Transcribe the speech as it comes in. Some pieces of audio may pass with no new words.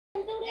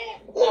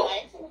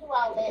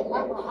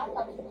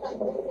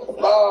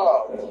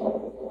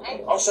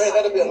I'm saying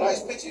that'll be a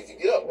nice picture if you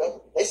get up there.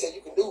 They said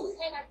you can do it.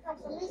 Can I come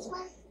from this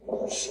way?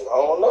 Shit, I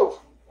don't know.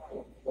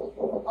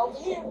 Over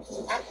here?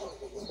 I come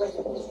from this way.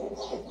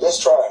 Let's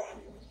try.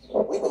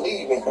 We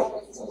believe in you.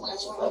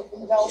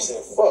 She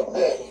said, fuck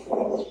that.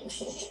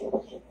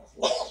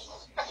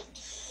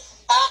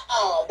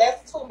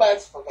 That's too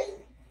much for me.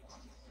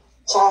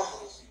 Child.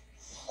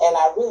 And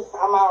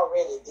I'm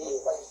already dizzy.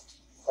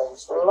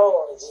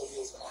 Lord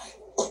Jesus.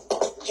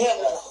 Help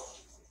me.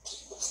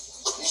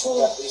 You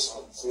got this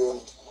one, feel me?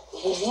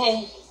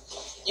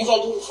 You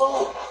gonna do the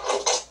phone?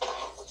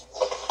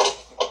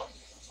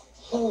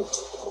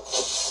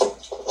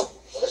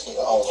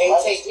 Can't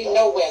take me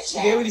nowhere, child.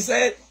 You hear what he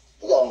said?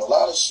 He got a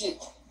lot of shit.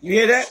 You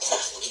hear that?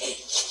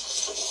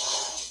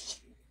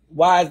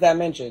 Why is that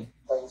mentioned?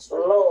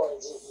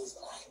 Lord Jesus.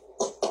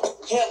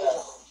 Help me.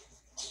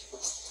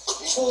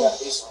 You got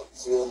this one,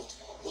 feel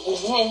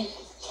me?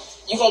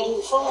 You gonna do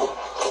the phone?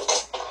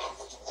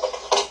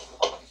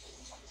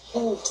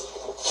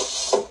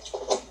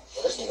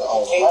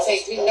 Can't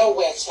take me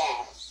nowhere,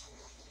 child.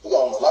 He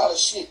got a lot of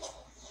shit.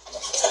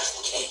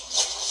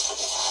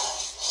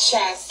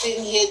 Child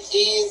sitting here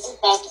dizzy,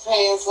 about to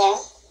pass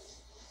out.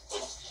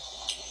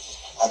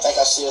 I think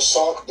I see a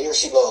shark. There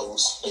she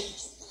goes.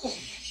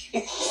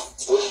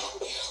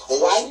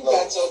 Why you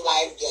got your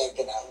life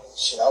jacket on?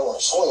 Shit, I want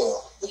to swim.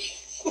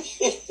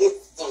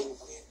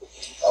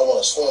 I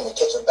want to swim and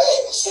catch a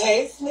bass.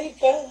 Hey,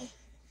 Sneaker.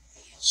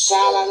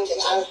 Child, I'm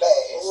catching a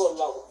bass. Oh,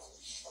 Lord.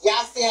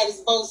 Y'all see how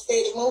this boat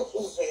steady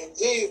moving?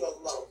 Jesus,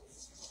 Lord.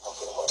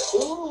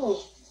 Ooh.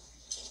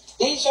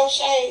 These your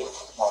shades?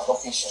 No,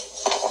 don't be shade.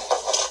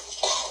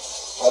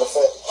 Matter of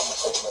fact, I'm going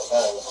to take my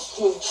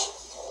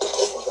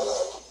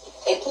down.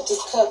 Hey, put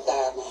this cup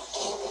down now.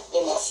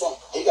 In that sink.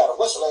 He got a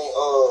what's name?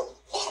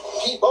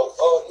 He both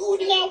do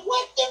it. Now,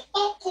 what the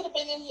fuck could have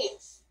been in here?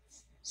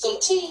 Some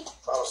tea?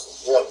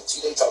 Yeah, the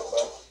tea they talking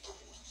about.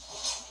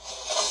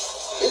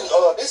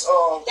 This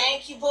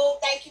Thank you, boo.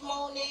 Thank you,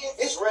 Moniz.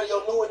 This radio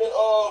newer than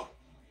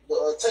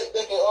the tape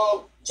deck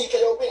and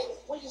TKO Bentley.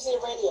 Where you see the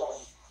radio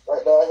at?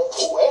 Right down here.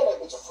 Ooh, and that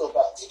bitch a flip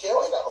out. TKO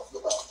ain't got no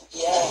flip out.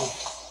 Yeah.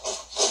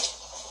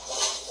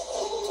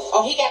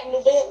 Oh, he got a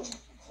new Bentley?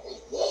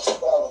 Yeah,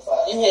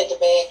 2005. You had the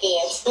back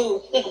end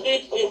too.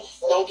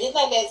 Don't get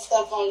none of that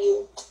stuff on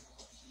you.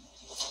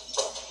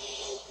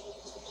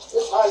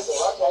 It's nice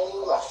though. I can't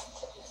even lie.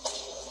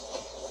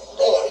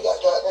 Damn, he got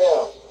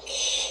goddamn.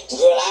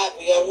 Girl, I'll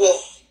be up here.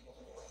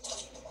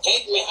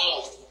 Take me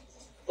home.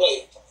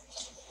 Wait.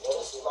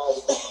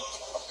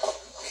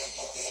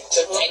 To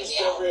take me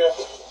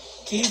home.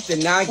 Keith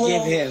did not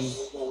give him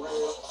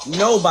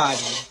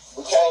nobody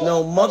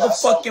no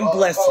motherfucking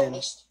blessing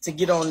to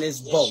get on this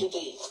boat. Yes, you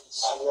did.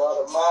 I got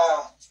a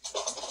mile.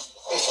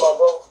 It's my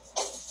bro.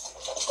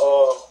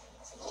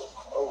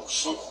 Oh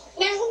shit.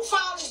 Now who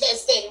found that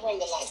steady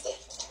ringing like that?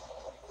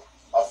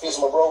 I fixed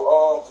my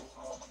bro.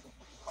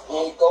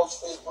 He goes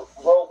fish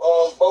bro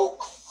boat.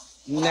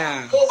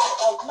 Nah.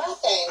 My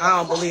thing. I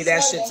don't believe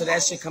that shit till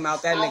that shit come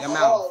out that nigga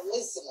mouth. Oh,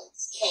 listen,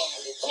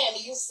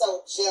 Candy, you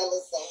so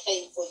jealous and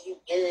hateful, you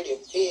dirty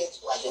bitch.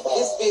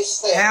 This bitch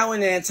said, how in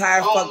the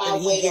entire fuck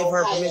did he give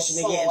her permission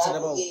to get into the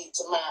boat?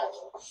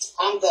 Tomorrow.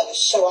 I'm gonna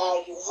show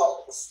all you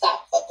hoes.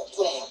 Stop fucking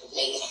playing with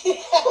me.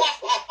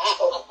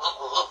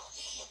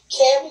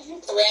 Candy, you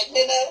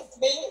threatening us,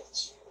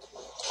 bitch?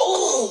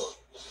 Ooh.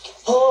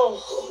 Oh,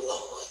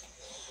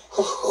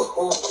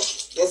 Lord.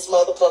 This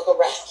motherfucker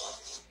right.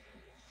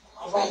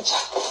 All right,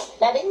 y'all.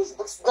 Now, these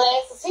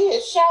glasses here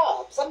is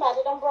sharp.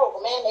 Somebody done broke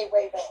them, and they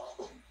way back.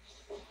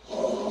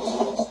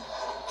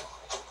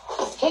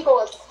 He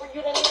going,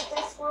 you didn't need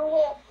this screw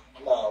here?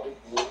 No, we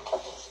good.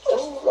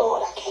 Oh,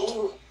 Lord, I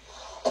can't.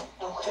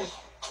 Okay.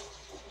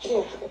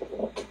 Here.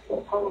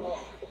 Hold on.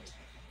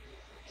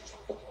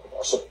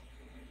 What's up?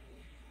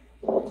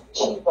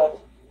 Cheaper.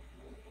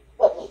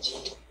 Let me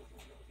cheat.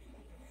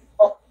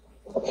 Oh.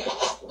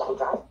 Don't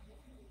drop.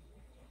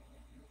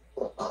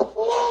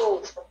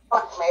 Oh,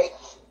 fuck, mate.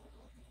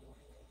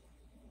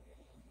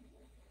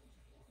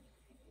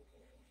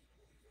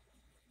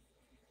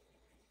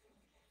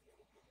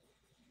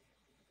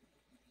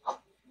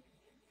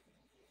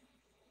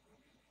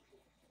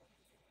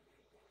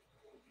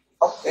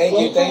 Thank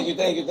you.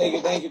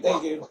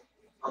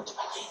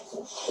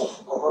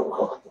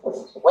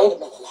 Wait a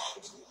minute now.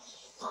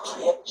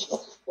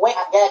 Wait, I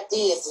got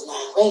this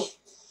now. Wait.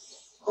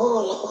 Oh,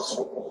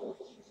 Lord.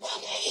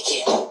 Come back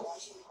again.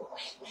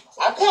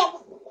 I'm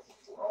coming.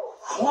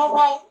 I'm all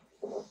right.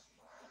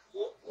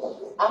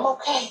 I'm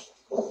okay.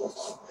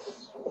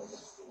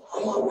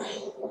 I'm all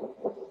right.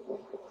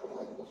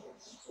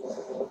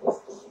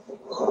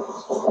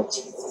 Oh,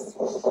 Jesus.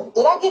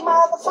 Did I get my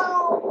other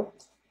phone?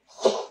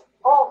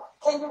 Oh,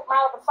 can you, my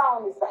other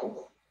phone is back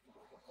there.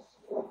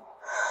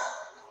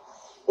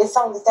 It's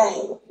on the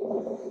thing.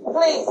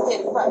 Please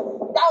get it for me.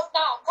 No,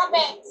 come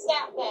back.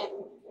 Scalp that.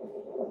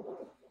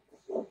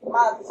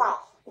 My other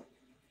phone.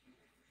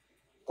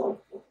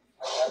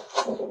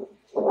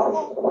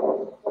 Okay.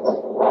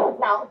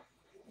 No.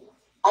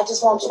 I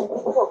just want you to be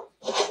cool.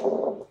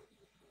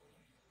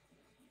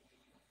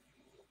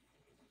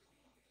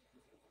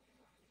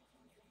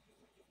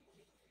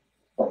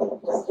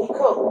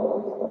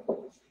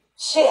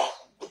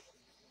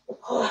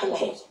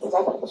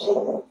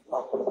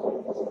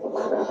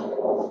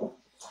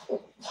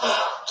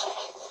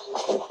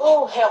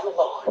 Oh, help me,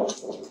 Lord.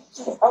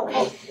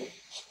 Okay.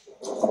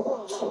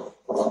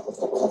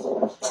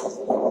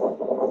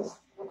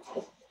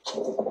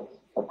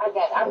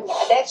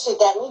 That shit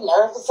got me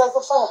nervous as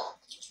a fuck.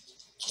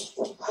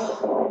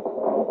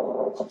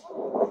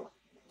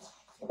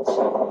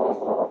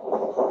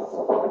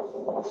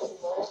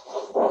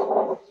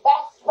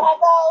 Back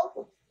go.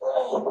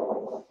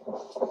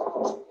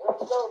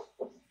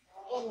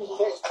 In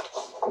here.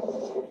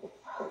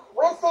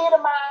 We'll see you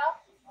tomorrow.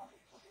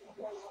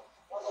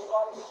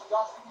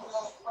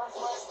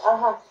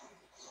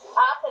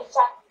 I'll finish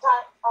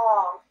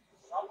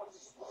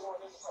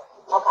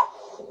okay.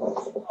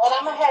 And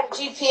I'm gonna have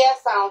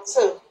GPS on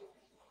too.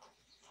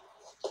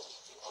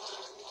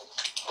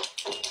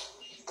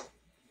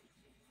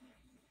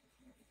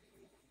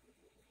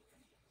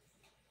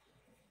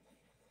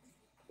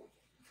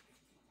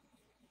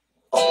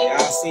 Y'all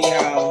see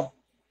how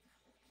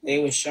they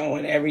were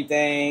showing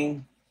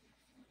everything.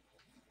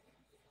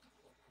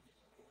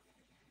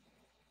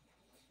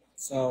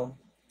 So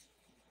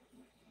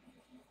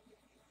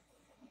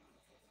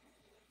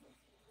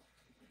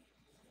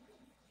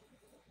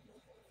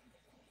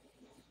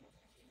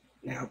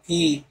now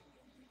P,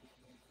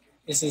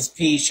 this is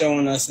P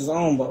showing us his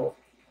own boat.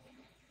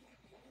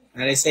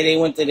 Now they say they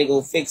went there to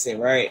go fix it,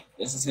 right?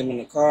 This is him in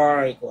the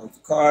car. He closed the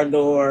car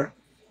door.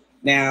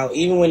 Now,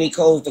 even when he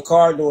closed the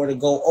car door to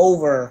go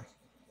over,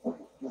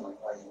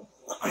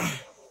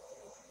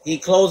 he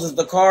closes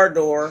the car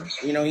door.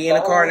 You know, he in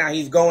the car now.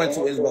 He's going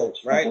to his boat,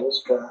 right?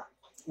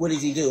 What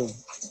does he do?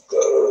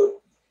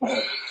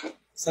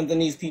 Something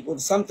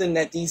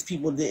that these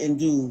people didn't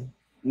do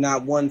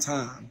not one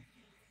time.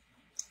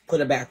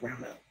 Put a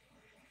background up.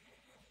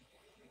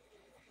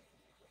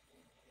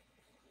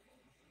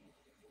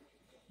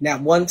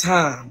 Not one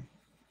time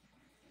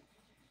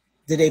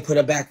did they put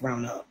a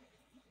background up.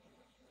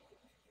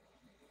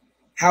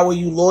 How are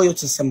you loyal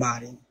to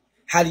somebody?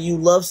 How do you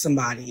love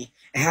somebody?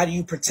 And how do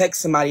you protect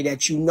somebody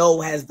that you know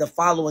has the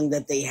following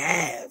that they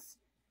have?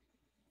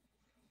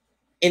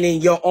 And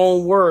in your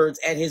own words,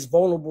 at his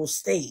vulnerable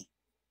state,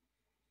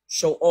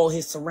 show all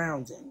his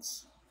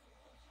surroundings.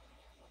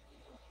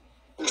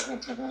 Nah,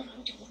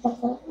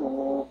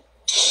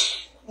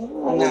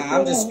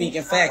 I'm just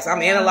speaking facts.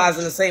 I'm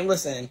analyzing the same.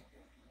 Listen,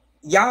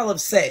 y'all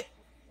upset,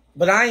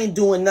 but I ain't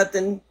doing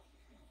nothing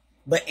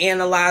but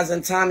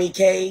analyzing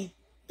TOMIKay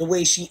the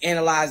way she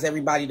analyzed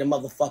everybody the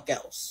motherfuck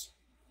else.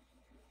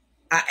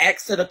 I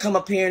asked her to come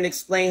up here and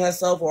explain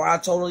herself, or I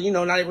told her, you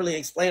know, not really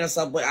explain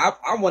herself, but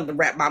I wanted to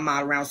wrap my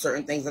mind around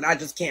certain things that I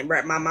just can't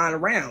wrap my mind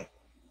around.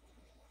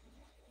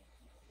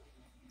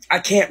 I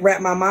can't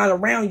wrap my mind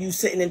around you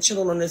sitting and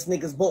chilling on this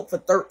nigga's boat for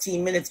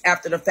 13 minutes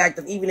after the fact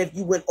of even if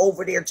you went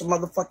over there to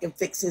motherfucking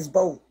fix his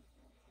boat.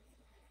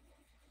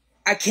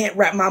 I can't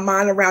wrap my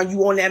mind around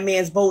you on that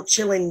man's boat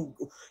chilling,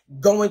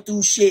 going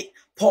through shit,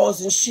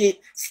 pausing shit,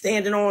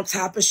 standing on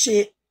top of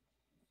shit.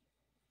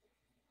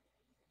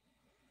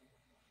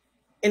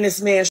 And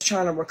this man's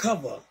trying to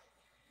recover.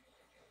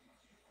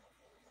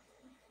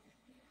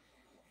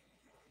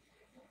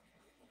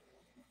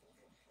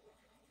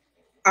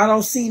 I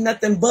don't see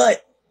nothing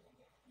but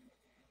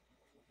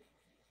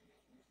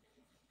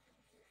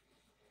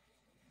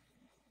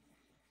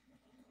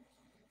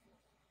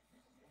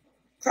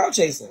crowd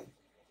chasing.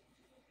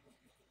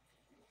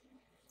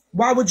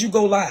 Why would you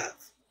go live?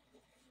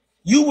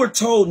 You were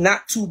told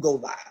not to go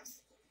live.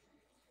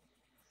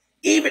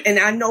 Even, and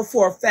I know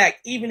for a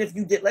fact, even if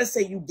you did, let's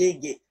say you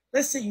did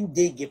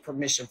get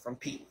permission from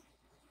P.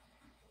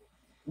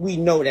 We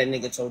know that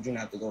nigga told you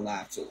not to go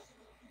live too.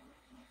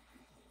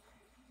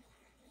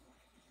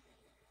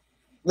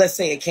 Let's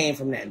say it came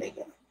from that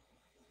nigga.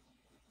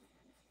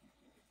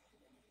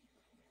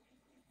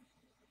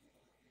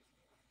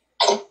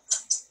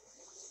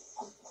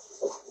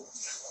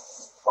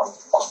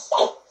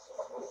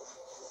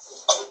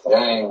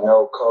 Dang,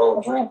 no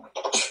cold drink.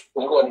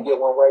 We're going to get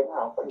one right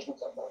now. What are you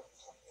talking about?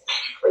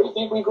 Where do you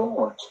think we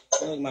going?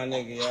 Look, my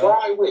nigga, y'all.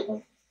 Try with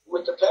me.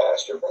 With the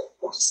pastor, man.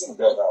 What's the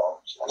seatbelt on?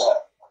 Shut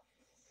up.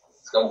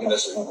 It's going to get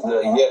us a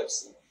good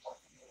UFC.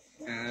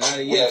 Nah, not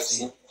a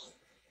UFC.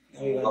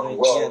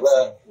 Roll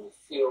up and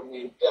feel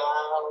me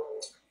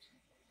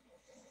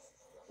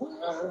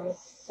down.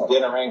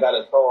 Dinner ain't got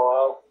to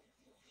thaw out.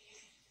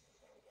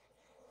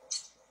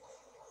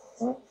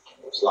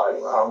 Slide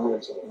around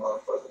with to the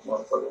motherfucker,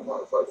 bro.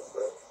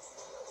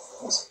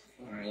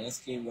 Alright, let's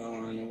keep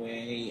going the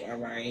way.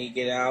 Alright, he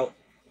get out.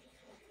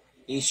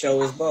 He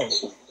show his boat.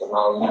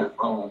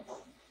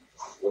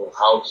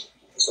 House.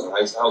 It's a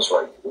nice house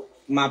right here.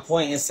 My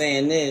point in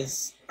saying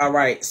this,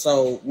 alright,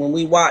 so when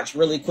we watch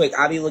really quick,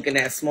 I be looking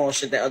at small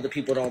shit that other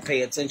people don't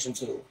pay attention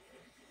to.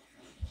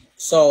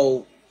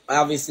 So,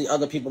 obviously,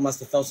 other people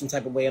must have felt some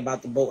type of way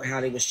about the boat and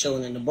how they was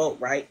chilling in the boat,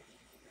 right?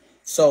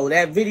 So,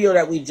 that video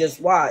that we just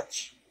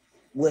watched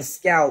with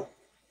Scalp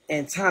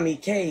and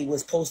TOMIKay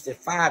was posted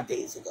 5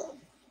 days ago.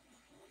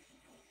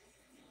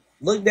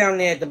 Look down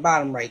there at the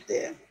bottom right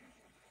there.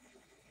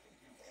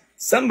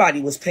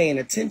 Somebody was paying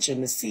attention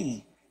to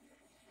see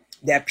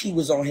that P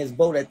was on his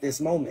boat at this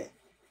moment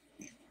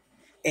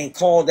and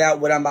called out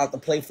what I'm about to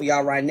play for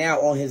y'all right now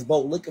on his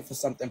boat looking for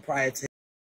something prior to